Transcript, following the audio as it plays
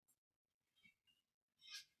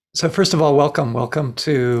So first of all, welcome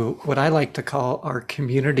to what I like to call our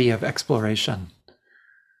community of exploration.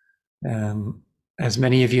 And as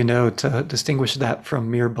many of you know, to distinguish that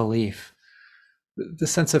from mere belief, the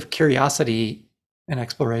sense of curiosity and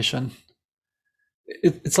exploration.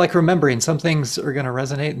 It's like remembering some things are going to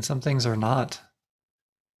resonate and some things are not.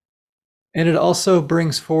 And it also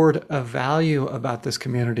brings forward a value about this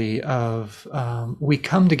community of we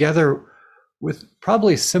come together with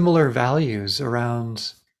probably similar values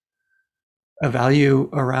around a value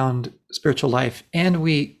around spiritual life, and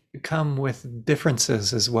we come with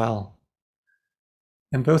differences as well.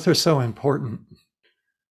 And both are so important,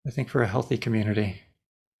 I think, for a healthy community.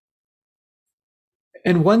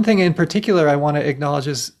 And one thing in particular I want to acknowledge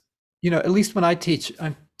is, at least when I teach,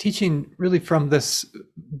 I'm teaching really from this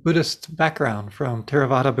Buddhist background, from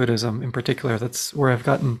Theravada Buddhism in particular. That's where I've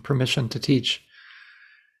gotten permission to teach.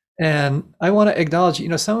 And I want to acknowledge,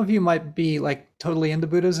 some of you might be like totally into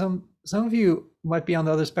Buddhism. Some of you might be on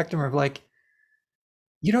the other spectrum of like,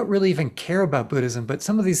 you don't really even care about Buddhism, but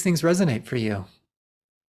some of these things resonate for you.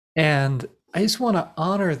 And I just want to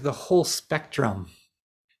honor the whole spectrum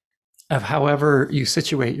of however you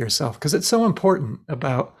situate yourself, because it's so important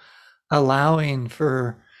about allowing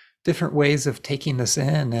for different ways of taking this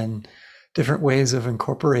in and different ways of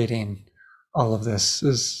incorporating all of this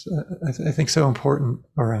is, I think, so important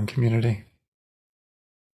around community.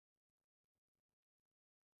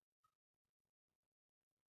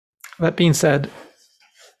 That being said,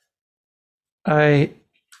 I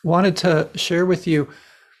wanted to share with you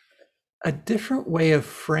a different way of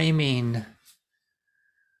framing,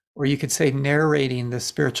 or you could say narrating, the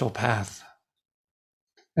spiritual path.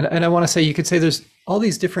 And I want to say, you could say there's all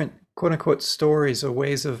these different quote unquote stories or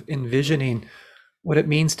ways of envisioning what it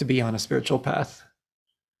means to be on a spiritual path.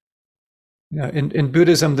 In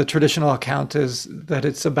Buddhism, the traditional account is that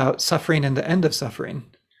it's about suffering and the end of suffering.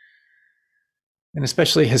 And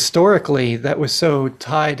especially historically, that was so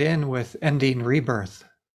tied in with ending rebirth.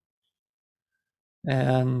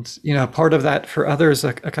 And, part of that for others,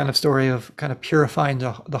 a kind of story of kind of purifying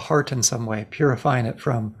the heart in some way, purifying it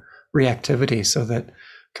from reactivity so that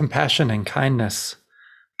compassion and kindness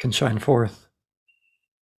can shine forth.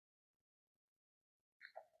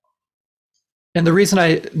 And the reason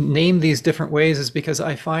I name these different ways is because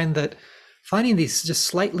I find that finding these just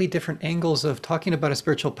slightly different angles of talking about a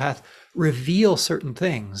spiritual path reveal certain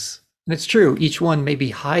things. And it's true, each one maybe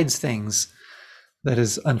hides things that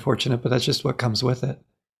is unfortunate, but that's just what comes with it.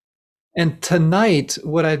 And tonight,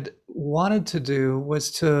 what I'd wanted to do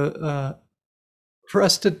was for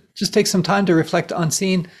us to just take some time to reflect on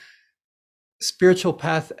seeing spiritual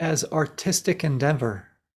path as artistic endeavor.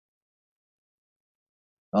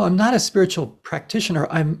 Oh, I'm not a spiritual practitioner,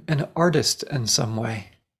 I'm an artist in some way.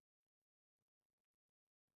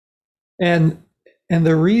 And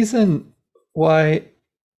the reason why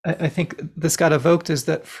I think this got evoked is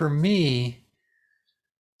that for me,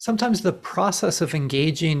 sometimes the process of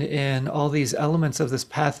engaging in all these elements of this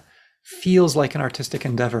path feels like an artistic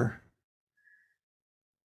endeavor.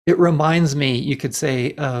 It reminds me, you could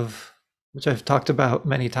say, of, which I've talked about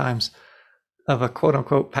many times, of a quote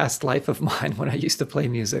unquote past life of mine when I used to play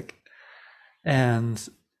music. And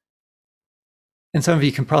some of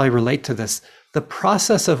you can probably relate to this. The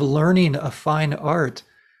process of learning a fine art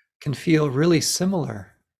can feel really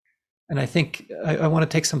similar. And I think I want to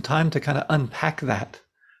take some time to kind of unpack that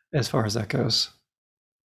as far as that goes.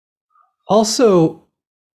 Also,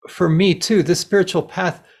 for me too, this spiritual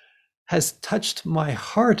path has touched my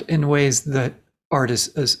heart in ways that art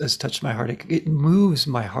has touched my heart. It moves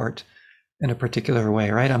my heart in a particular way,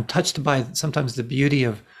 right? I'm touched by sometimes the beauty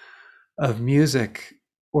of music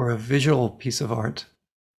or a visual piece of art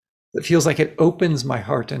that feels like it opens my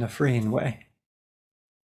heart in a freeing way.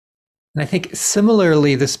 And I think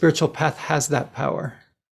similarly, the spiritual path has that power.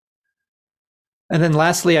 And then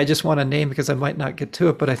lastly, I just want to name, because I might not get to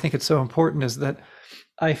it, but I think it's so important, is that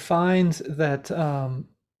I find that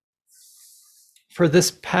for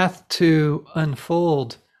this path to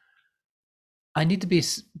unfold, I need to be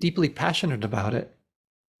deeply passionate about it.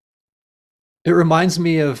 It reminds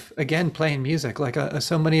me of, again, playing music, like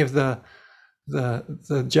so many of the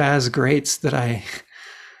jazz greats that I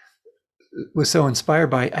was so inspired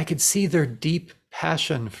by. I could see their deep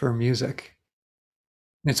passion for music.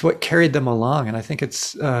 It's what carried them along, and I think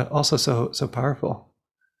it's also so powerful.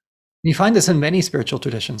 You find this in many spiritual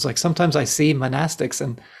traditions. Like sometimes I see monastics,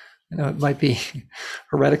 and it might be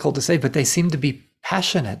heretical to say, but they seem to be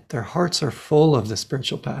passionate. Their hearts are full of the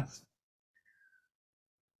spiritual path.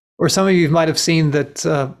 Or some of you might have seen that,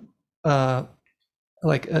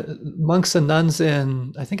 monks and nuns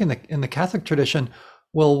I think in the Catholic tradition,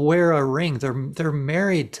 will wear a ring. They're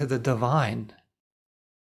married to the divine.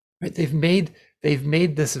 Right? They've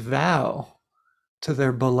made this vow to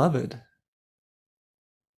their beloved.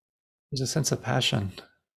 There's a sense of passion.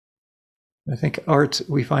 I think art,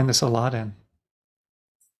 we find this a lot in.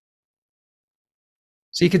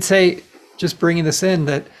 So you could say, just bringing this in,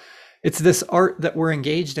 that it's this art that we're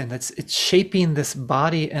engaged in. It's shaping this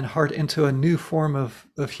body and heart into a new form of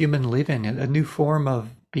human living, a new form of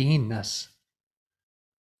beingness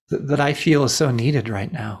that I feel is so needed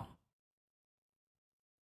right now.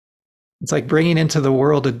 It's like bringing into the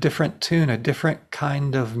world a different tune, a different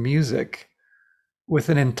kind of music with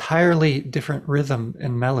an entirely different rhythm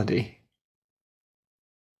and melody.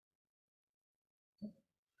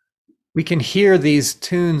 We can hear these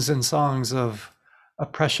tunes and songs of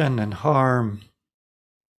oppression and harm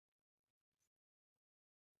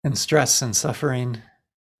and stress and suffering.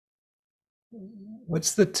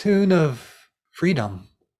 What's the tune of freedom?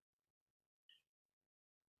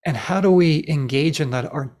 And how do we engage in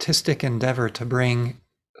that artistic endeavor to bring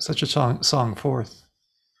such a song forth?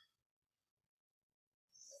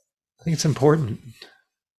 I think it's important.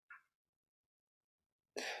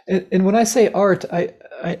 And when I say art,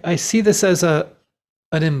 I see this as an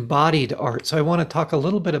embodied art. So I want to talk a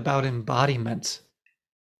little bit about embodiment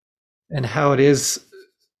and how it is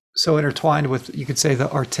so intertwined with, you could say,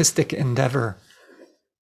 the artistic endeavor,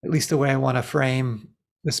 at least the way I want to frame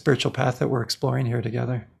the spiritual path that we're exploring here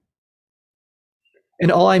together.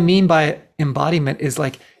 And all I mean by embodiment is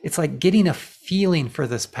like, it's like getting a feeling for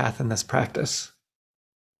this path and this practice.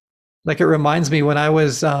 Like it reminds me when I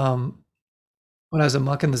was a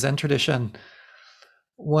monk in the Zen tradition,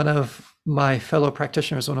 one of my fellow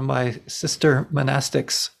practitioners, one of my sister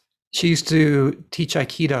monastics, she used to teach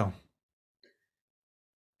Aikido.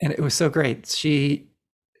 And it was so great.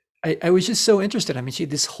 I was just so interested. I mean, she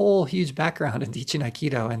had this whole huge background in teaching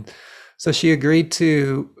Aikido. And so she agreed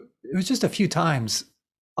to, it was just a few times,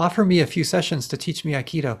 offer me a few sessions to teach me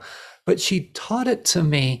Aikido. But she taught it to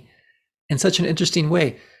me in such an interesting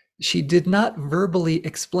way. She did not verbally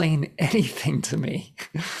explain anything to me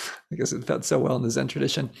because it felt so well in the Zen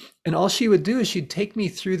tradition. And all she would do is she'd take me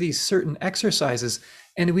through these certain exercises,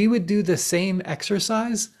 and we would do the same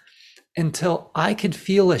exercise until I could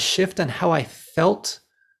feel a shift in how I felt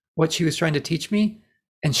what she was trying to teach me,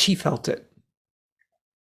 and she felt it.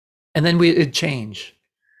 And then it'd change.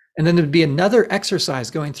 And then there'd be another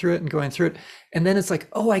exercise going through it and going through it. And then it's like,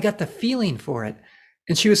 oh, I got the feeling for it.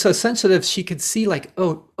 And she was so sensitive, she could see like,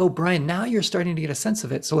 oh, Brian, now you're starting to get a sense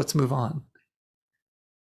of it. So let's move on.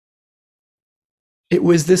 It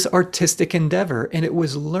was this artistic endeavor, and it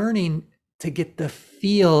was learning to get the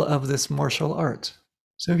feel of this martial art.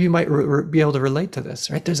 Some of you might be able to relate to this,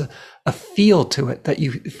 right? There's a feel to it that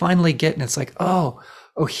you finally get, and it's like, oh,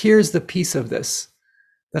 here's the piece of this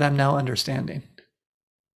that I'm now understanding.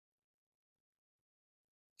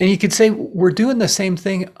 And you could say we're doing the same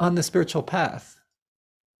thing on the spiritual path.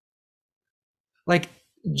 Like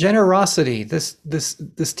generosity, this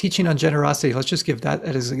teaching on generosity, let's just give that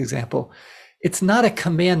as an example. It's not a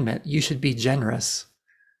commandment, you should be generous.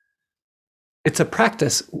 It's a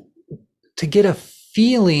practice to get a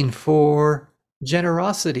feeling for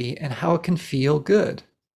generosity and how it can feel good.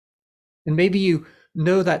 And maybe you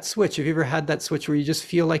know that switch. Have you ever had that switch where you just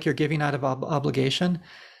feel like you're giving out of obligation?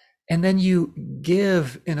 And then you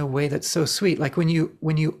give in a way that's so sweet. Like when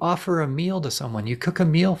you offer a meal to someone, you cook a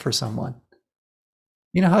meal for someone.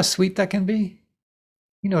 You know how sweet that can be?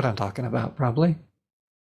 You know what I'm talking about, probably.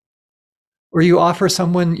 Or you offer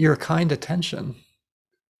someone your kind attention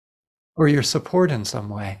or your support in some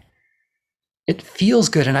way. It feels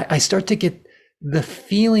good. And I start to get the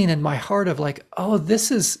feeling in my heart of like, oh,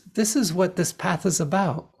 this is what this path is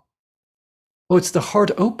about. Oh, it's the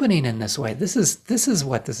heart opening in this way. This is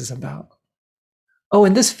what this is about. Oh,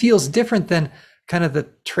 and this feels different than kind of the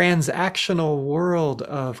transactional world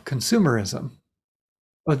of consumerism.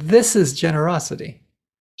 Oh, this is generosity.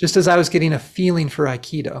 Just as I was getting a feeling for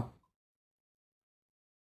Aikido.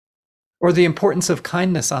 Or the importance of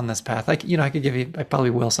kindness on this path. Like, I could I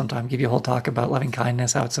probably will sometime give you a whole talk about loving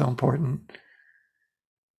kindness, how it's so important.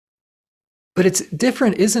 But it's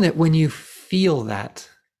different, isn't it, when you feel that?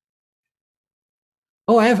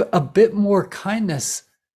 Oh, I have a bit more kindness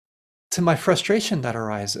to my frustration that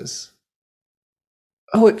arises.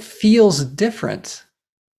 Oh, it feels different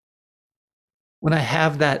when I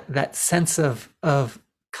have that sense of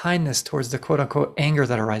kindness towards the quote unquote anger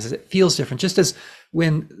that arises. It feels different. Just as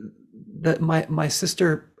when my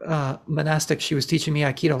sister monastic, she was teaching me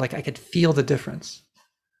Aikido, like I could feel the difference.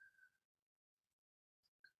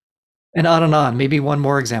 And on. Maybe one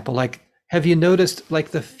more example, like Have you noticed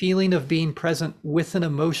like the feeling of being present with an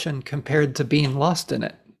emotion compared to being lost in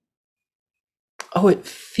it? Oh, it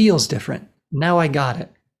feels different. Now I got it.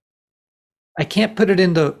 I can't put it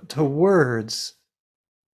into words.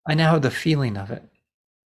 I now have the feeling of it.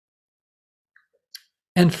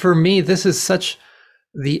 And for me, this is such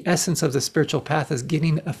the essence of the spiritual path, is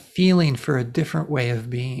getting a feeling for a different way of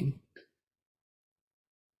being.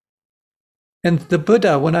 And the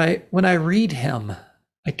Buddha, when I read him,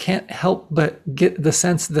 I can't help but get the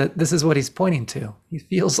sense that this is what he's pointing to. He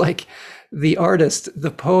feels like the artist,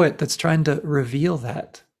 the poet that's trying to reveal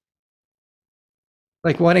that.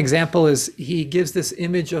 Like one example is he gives this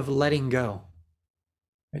image of letting go.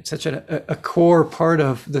 Right? Such a core part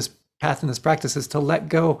of this path and this practice is to let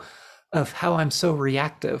go of how I'm so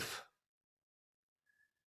reactive.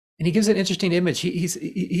 And he gives an interesting image. He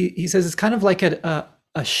says it's kind of like a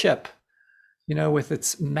ship, you know, with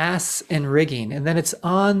its masts and rigging, and then it's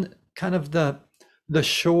on kind of the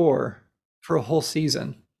shore for a whole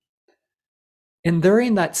season. And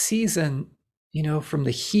during that season, you know, from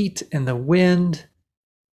the heat and the wind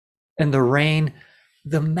and the rain,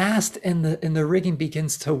 the mast and the rigging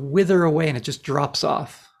begins to wither away and it just drops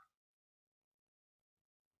off.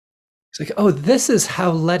 It's like, oh, this is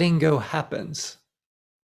how letting go happens.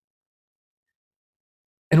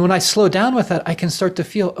 And when I slow down with that, I can start to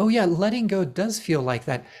feel, oh yeah, letting go does feel like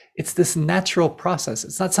that. It's this natural process.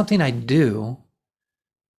 It's not something I do.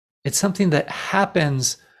 It's something that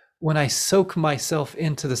happens when I soak myself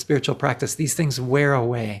into the spiritual practice. These things wear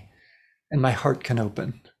away and my heart can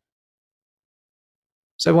open.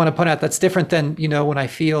 So I want to point out that's different than, you know, when I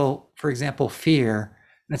feel, for example, fear,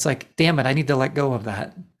 and it's like, damn it, I need to let go of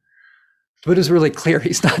that. Buddha's really clear.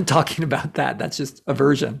 He's not talking about that. That's just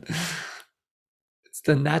aversion. It's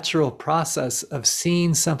the natural process of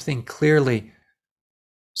seeing something clearly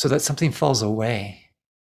so that something falls away.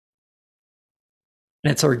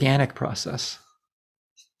 And it's an organic process.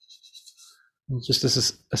 And just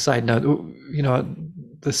as a side note, you know,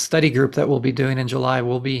 the study group that we'll be doing in July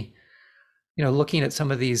will be, you know, looking at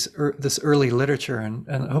some of these, this early literature and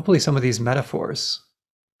hopefully some of these metaphors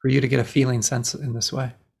for you to get a feeling sense in this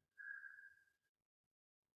way.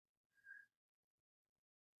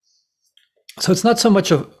 So it's not so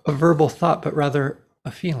much a verbal thought, but rather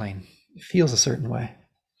a feeling. It feels a certain way.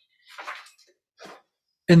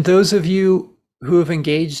 And those of you who have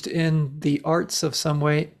engaged in the arts of some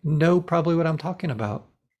way know probably what I'm talking about.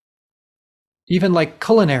 Even like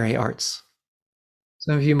culinary arts.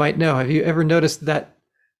 Some of you might know. Have you ever noticed that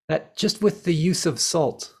just with the use of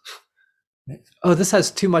salt, oh, this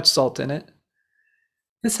has too much salt in it.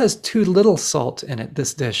 This has too little salt in it,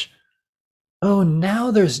 this dish. Oh,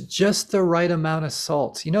 now there's just the right amount of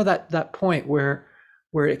salt. You know, that point where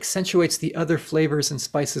it accentuates the other flavors and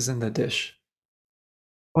spices in the dish.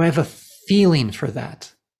 Oh, I have a feeling for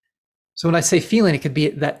that. So when I say feeling, it could be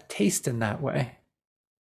that taste in that way.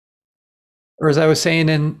 Or as I was saying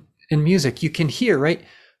in music, you can hear, right?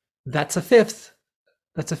 That's a fifth.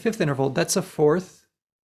 That's a fifth interval. That's a fourth.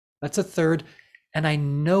 That's a third. And I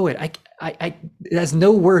know it. It has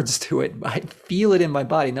no words to it. I feel it in my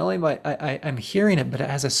body. Not only I'm hearing it, but it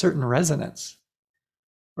has a certain resonance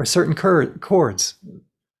or certain chords.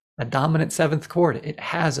 A dominant seventh chord. It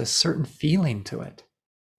has a certain feeling to it.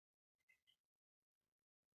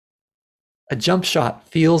 A jump shot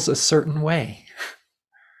feels a certain way.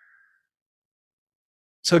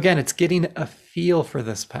 So again, it's getting a feel for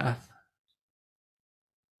this path.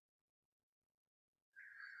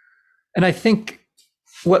 And I think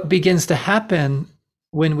what begins to happen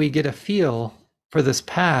when we get a feel for this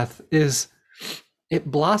path is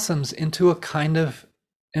it blossoms into a kind of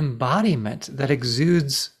embodiment that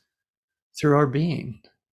exudes through our being.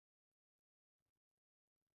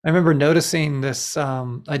 I remember noticing this.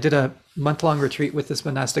 I did a month-long retreat with this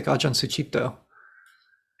monastic Ajahn Sucipto.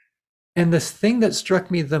 And this thing that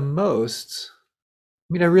struck me the most,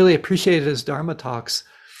 I mean, I really appreciated his Dharma talks,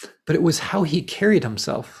 but it was how he carried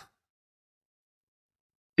himself.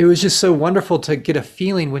 It was just so wonderful to get a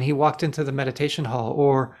feeling when he walked into the meditation hall,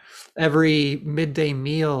 or every midday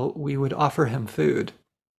meal, we would offer him food.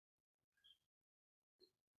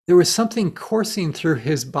 There was something coursing through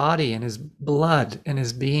his body and his blood and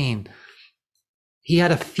his being. He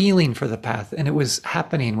had a feeling for the path, and it was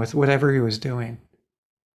happening with whatever he was doing.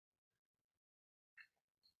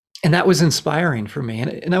 And that was inspiring for me.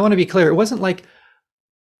 And I want to be clear, it wasn't like,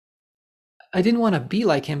 I didn't want to be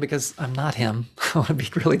like him because I'm not him. I want to be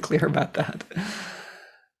really clear about that.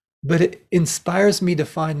 But it inspires me to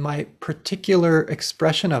find my particular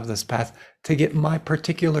expression of this path, to get my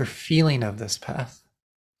particular feeling of this path.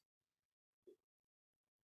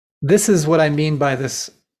 This is what I mean by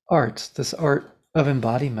this art, this art of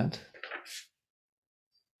embodiment.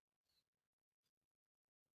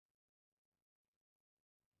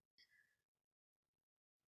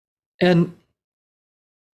 And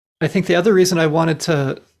I think the other reason I wanted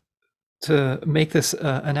to make this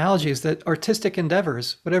analogy is that artistic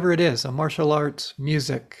endeavors, whatever it is, a martial arts,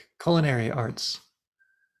 music, culinary arts,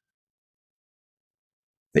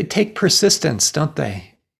 they take persistence, don't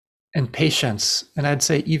they? And patience, and I'd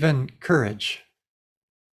say even courage.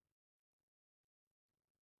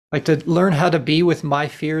 Like to learn how to be with my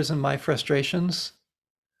fears and my frustrations,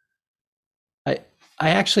 I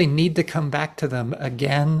actually need to come back to them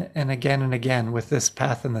again and again and again with this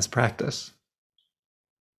path and this practice.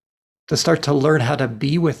 To start to learn how to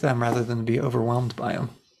be with them rather than be overwhelmed by them.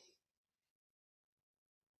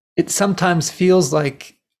 It sometimes feels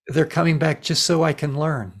like they're coming back just so I can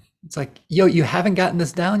learn. It's like, yo, you haven't gotten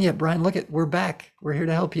this down yet, Brian. Look we're back. We're here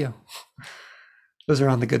to help you. Those are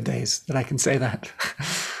on the good days that I can say that.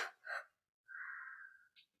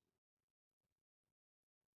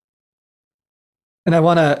 And I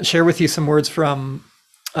want to share with you some words from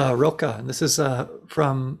Rilke. And this is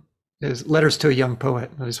from his Letters to a Young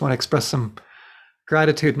Poet. I just want to express some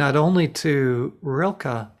gratitude not only to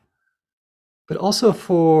Rilke, but also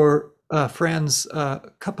for Franz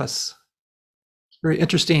Kappas. Very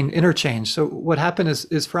interesting interchange. So what happened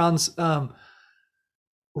is Franz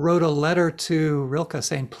wrote a letter to Rilke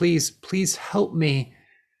saying, please help me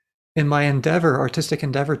in my artistic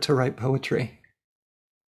endeavor to write poetry.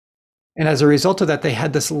 And as a result of that, they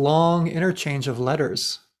had this long interchange of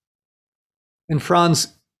letters. And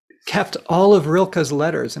Franz kept all of Rilke's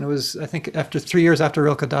letters. And it was, I think, after 3 years after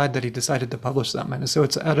Rilke died that he decided to publish them. And so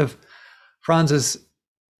it's out of Franz's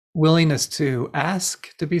willingness to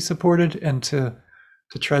ask to be supported and to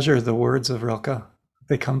treasure the words of Rilke.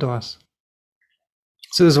 They come to us.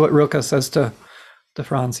 So this is what Rilke says to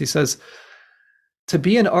Franz. He says, to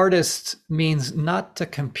be an artist means not to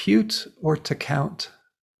compute or to count.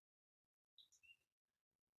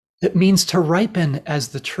 It means to ripen as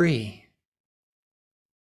the tree,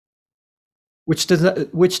 which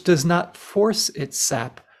does not force its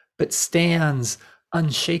sap, but stands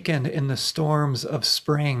unshaken in the storms of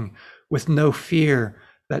spring with no fear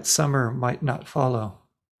that summer might not follow.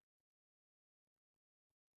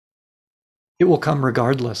 It will come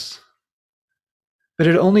regardless, but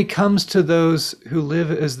it only comes to those who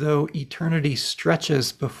live as though eternity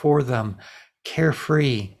stretches before them,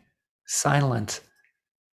 carefree, silent,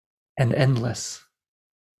 and endless.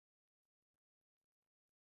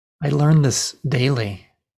 I learn this daily,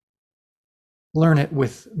 learn it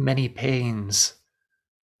with many pains,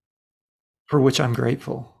 for which I'm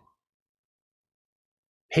grateful.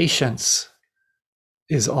 Patience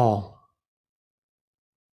is all.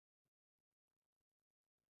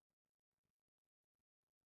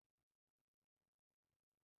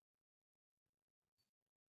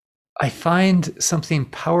 I find something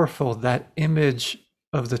powerful, that image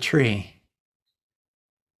of the tree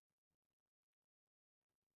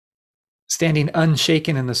standing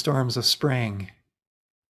unshaken in the storms of spring.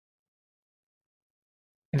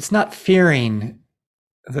 It's not fearing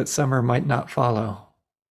that summer might not follow.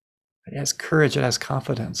 It has courage, it has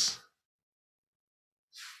confidence.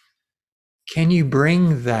 Can you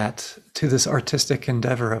bring that to this artistic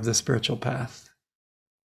endeavor of the spiritual path?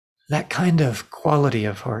 That kind of quality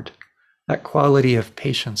of heart, that quality of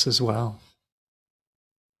patience as well.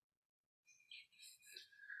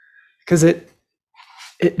 Because it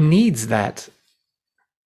needs that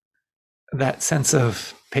sense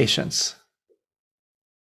of patience.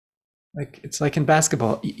 Like it's like in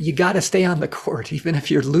basketball, you got to stay on the court even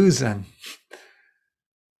if you're losing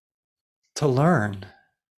to learn.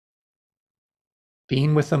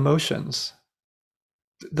 Being with emotions,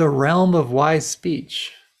 the realm of wise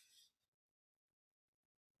speech,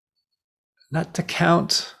 not to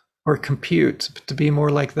count or compute, but to be more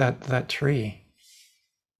like that tree.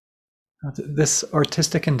 This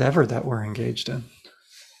artistic endeavor that we're engaged in.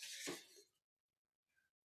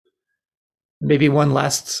 Maybe one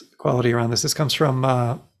last quality around this. This comes from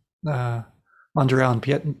Mondrian,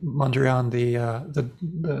 Piet Mondrian,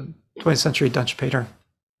 the 20th century Dutch painter.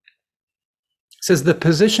 It says, the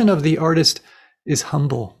position of the artist is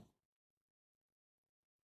humble.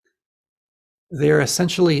 They are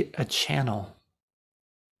essentially a channel.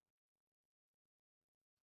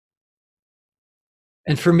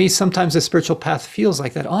 And for me, sometimes the spiritual path feels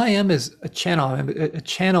like that. All I am is a channel. I'm a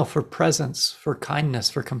channel for presence, for kindness,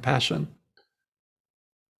 for compassion.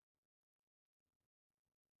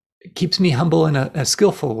 It keeps me humble in a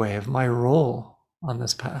skillful way of my role on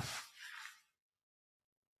this path,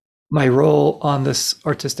 my role on this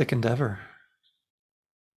artistic endeavor.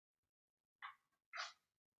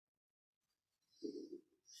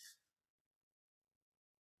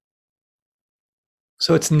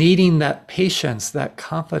 So it's needing that patience, that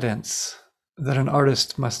confidence that an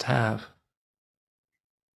artist must have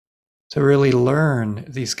to really learn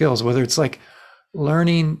these skills, whether it's like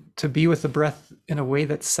learning to be with the breath in a way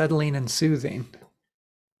that's settling and soothing.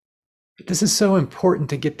 This is so important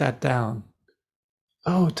to get that down.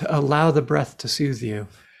 Oh, to allow the breath to soothe you.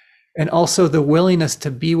 And also the willingness to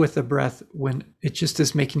be with the breath when it just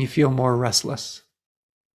is making you feel more restless.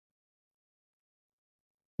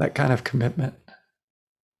 That kind of commitment.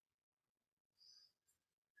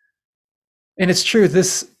 And it's true,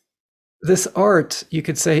 this art, you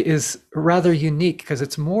could say, is rather unique because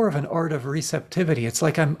it's more of an art of receptivity. It's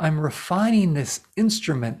like I'm refining this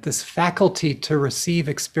instrument, this faculty to receive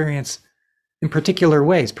experience in particular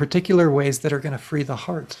ways that are going to free the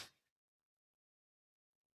heart.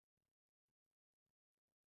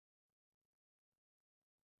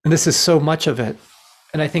 And this is so much of it.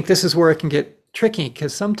 And I think this is where it can get tricky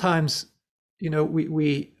because sometimes,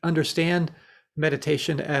 we understand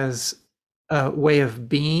meditation as a way of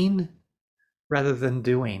being rather than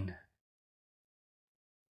doing.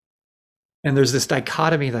 And there's this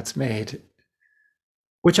dichotomy that's made,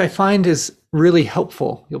 which I find is really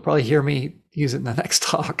helpful. You'll probably hear me use it in the next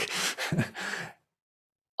talk.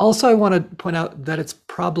 Also, I want to point out that it's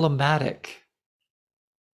problematic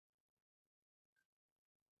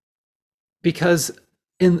because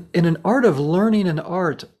in an art of learning an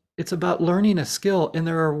art, it's about learning a skill, and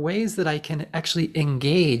there are ways that I can actually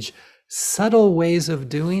engage, subtle ways of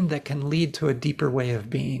doing that can lead to a deeper way of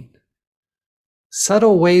being.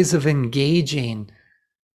 Subtle ways of engaging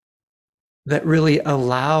that really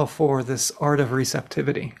allow for this art of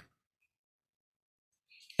receptivity.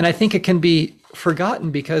 And I think it can be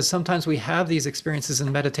forgotten because sometimes we have these experiences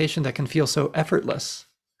in meditation that can feel so effortless.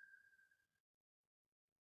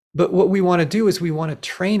 But what we want to do is we want to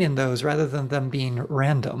train in those rather than them being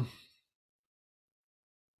random.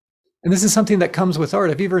 And this is something that comes with art.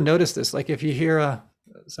 Have you ever noticed this? Like if you hear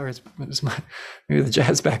sorry, it's maybe the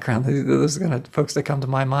jazz background. Those are kind of folks that come to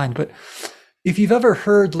my mind. But if you've ever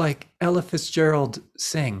heard like Ella Fitzgerald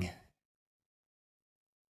sing,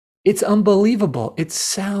 it's unbelievable. It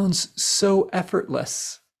sounds so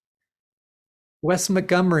effortless. Wes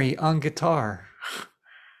Montgomery on guitar.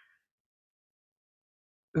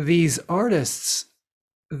 These artists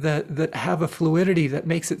that have a fluidity that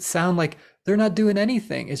makes it sound like they're not doing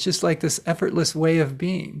anything. It's just like this effortless way of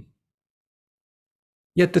being.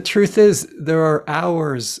 Yet the truth is there are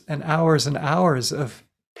hours and hours and hours of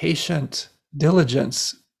patient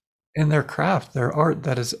diligence in their craft, their art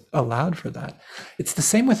that is allowed for that. It's the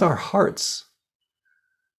same with our hearts.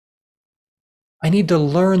 I need to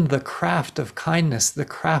learn the craft of kindness, the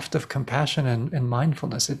craft of compassion and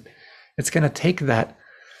mindfulness. It's going to take that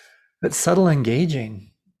subtle engaging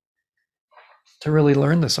to really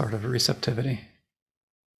learn this art of receptivity.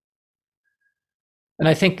 And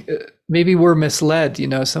I think maybe we're misled,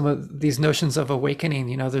 some of these notions of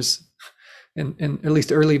awakening, there's in at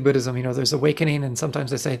least early Buddhism, there's awakening, and sometimes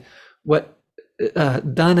they say what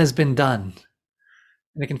done has been done.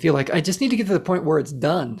 And it can feel like, I just need to get to the point where it's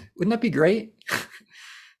done. Wouldn't that be great?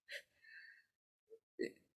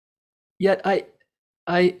 Yet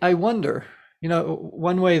I wonder,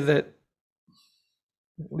 one way that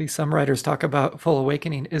at least some writers talk about full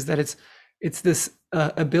awakening is that it's this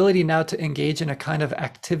ability now to engage in a kind of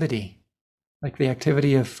activity, like the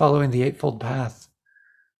activity of following the Eightfold Path.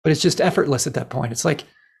 But it's just effortless at that point. It's like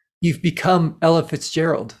you've become Ella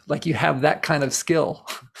Fitzgerald, like you have that kind of skill.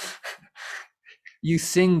 You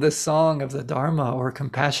sing the song of the Dharma or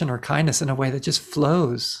compassion or kindness in a way that just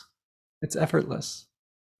flows. It's effortless.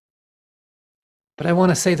 But I want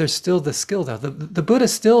to say there's still the skill, though. The Buddha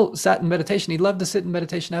still sat in meditation. He loved to sit in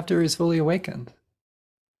meditation after he was fully awakened.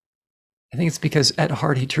 I think it's because at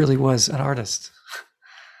heart he truly was an artist.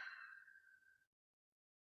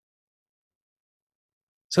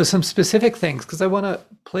 So some specific things, because I want to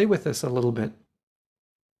play with this a little bit,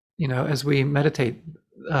 as we meditate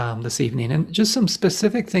this evening, and just some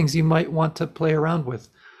specific things you might want to play around with.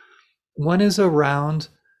 One is around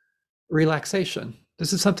relaxation.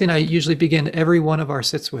 This is something I usually begin every one of our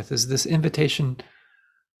sits with, is this invitation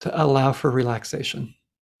to allow for relaxation.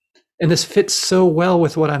 And this fits so well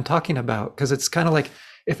with what I'm talking about, because it's kind of like,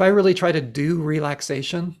 if I really try to do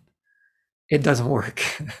relaxation, it doesn't work.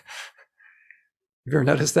 Have you ever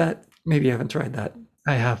noticed that? Maybe you haven't tried that.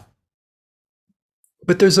 I have.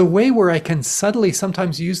 But there's a way where I can subtly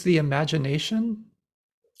sometimes use the imagination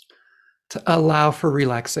to allow for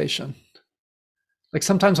relaxation. Like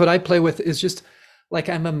sometimes what I play with is just like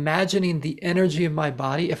I'm imagining the energy of my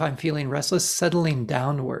body, if I'm feeling restless, settling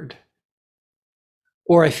downward.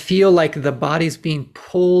 or I feel like the body's being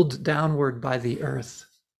pulled downward by the earth,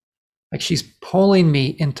 like she's pulling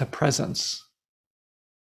me into presence.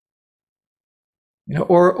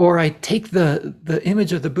 Or I take the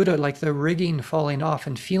image of the Buddha, like the rigging falling off,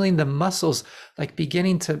 and feeling the muscles like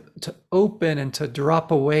beginning to open and to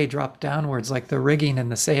drop away, drop downwards, like the rigging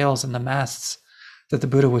and the sails and the masts that the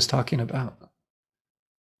Buddha was talking about.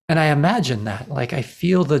 And I imagine that, like I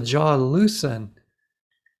feel the jaw loosen,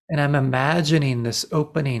 and I'm imagining this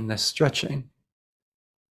opening, this stretching.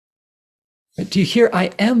 But do you hear?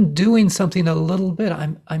 I am doing something a little bit.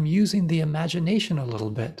 I'm using the imagination a little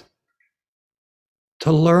bit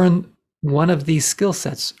to learn one of these skill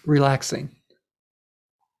sets, relaxing.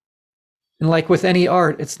 And like with any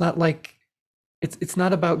art, it's not like it's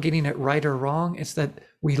not about getting it right or wrong. It's that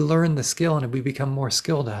we learn the skill and we become more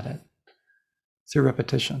skilled at it through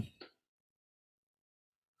repetition.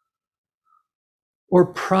 Or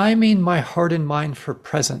priming my heart and mind for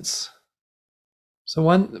presence. So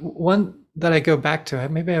one that I go back to,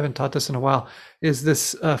 maybe I haven't taught this in a while, is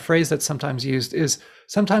this phrase that's sometimes used. Is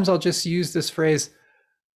sometimes I'll just use this phrase,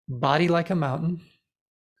 body like a mountain,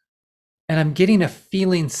 and I'm getting a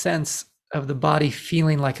feeling sense of the body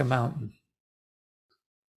feeling like a mountain.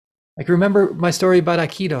 Like, remember my story about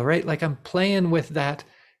Aikido, right? Like I'm playing with that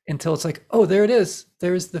until it's like, oh, there it is.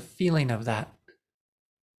 There's the feeling of that.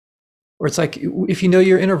 Or it's like, if you know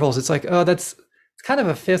your intervals, it's like, oh, it's kind of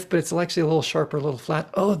a fifth, but it's actually a little sharper, a little flat.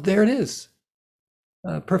 Oh, there it is.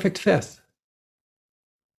 Perfect fifth.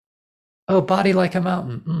 Oh, body like a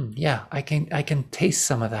mountain. Yeah, I can taste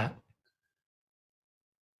some of that.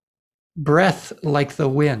 Breath like the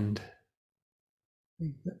wind.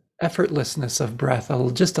 Effortlessness of breath,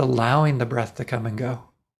 just allowing the breath to come and go.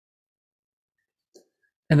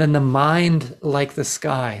 And then the mind like the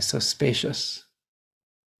sky, so spacious.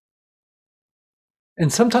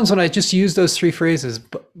 And sometimes when I just use those three phrases,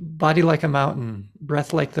 body like a mountain,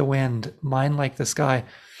 breath like the wind, mind like the sky,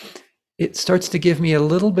 it starts to give me a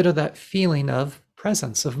little bit of that feeling of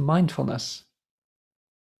presence, of mindfulness.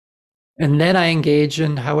 And then I engage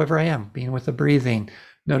in however I am, being with the breathing,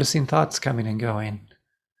 noticing thoughts coming and going,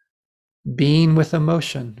 being with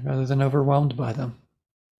emotion rather than overwhelmed by them.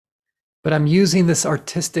 But I'm using this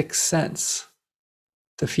artistic sense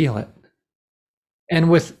to feel it. And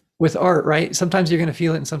with art, right? Sometimes you're going to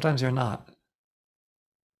feel it and sometimes you're not.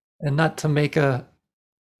 And not to make a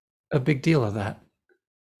big deal of that.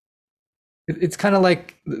 It's kind of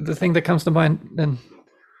like the thing that comes to mind, and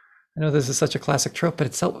I know this is such a classic trope, but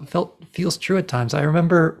it feels true at times. I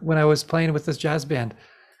remember when I was playing with this jazz band,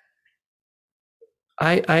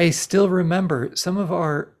 I still remember some of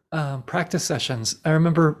our practice sessions. I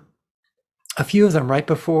remember a few of them right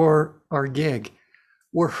before our gig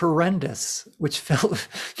were horrendous, which filled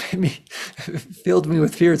me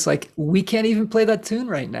with fear. It's like, we can't even play that tune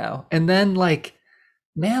right now. And then like,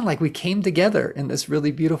 man, like we came together in this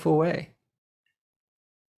really beautiful way.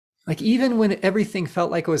 Like even when everything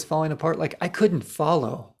felt like it was falling apart, like I couldn't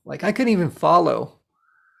even follow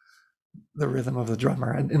the rhythm of the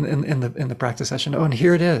drummer in the practice session. Oh, and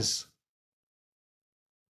here it is.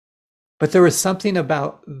 But there was something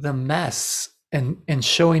about the mess and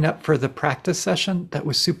showing up for the practice session that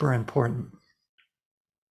was super important.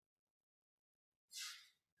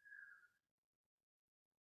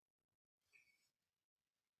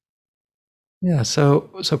 Yeah, so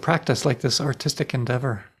practice like this artistic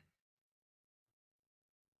endeavor.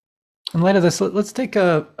 In light of this, let's take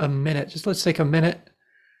a minute. Let's take a minute.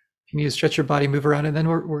 You need to stretch your body, move around, and then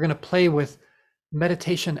we're going to play with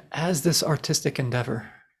meditation as this artistic endeavor.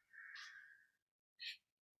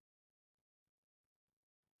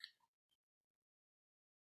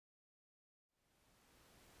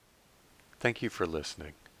 Thank you for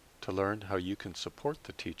listening. To learn how you can support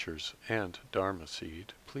the teachers and Dharma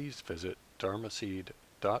Seed, please visit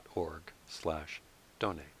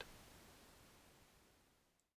dharmaseed.org/donate.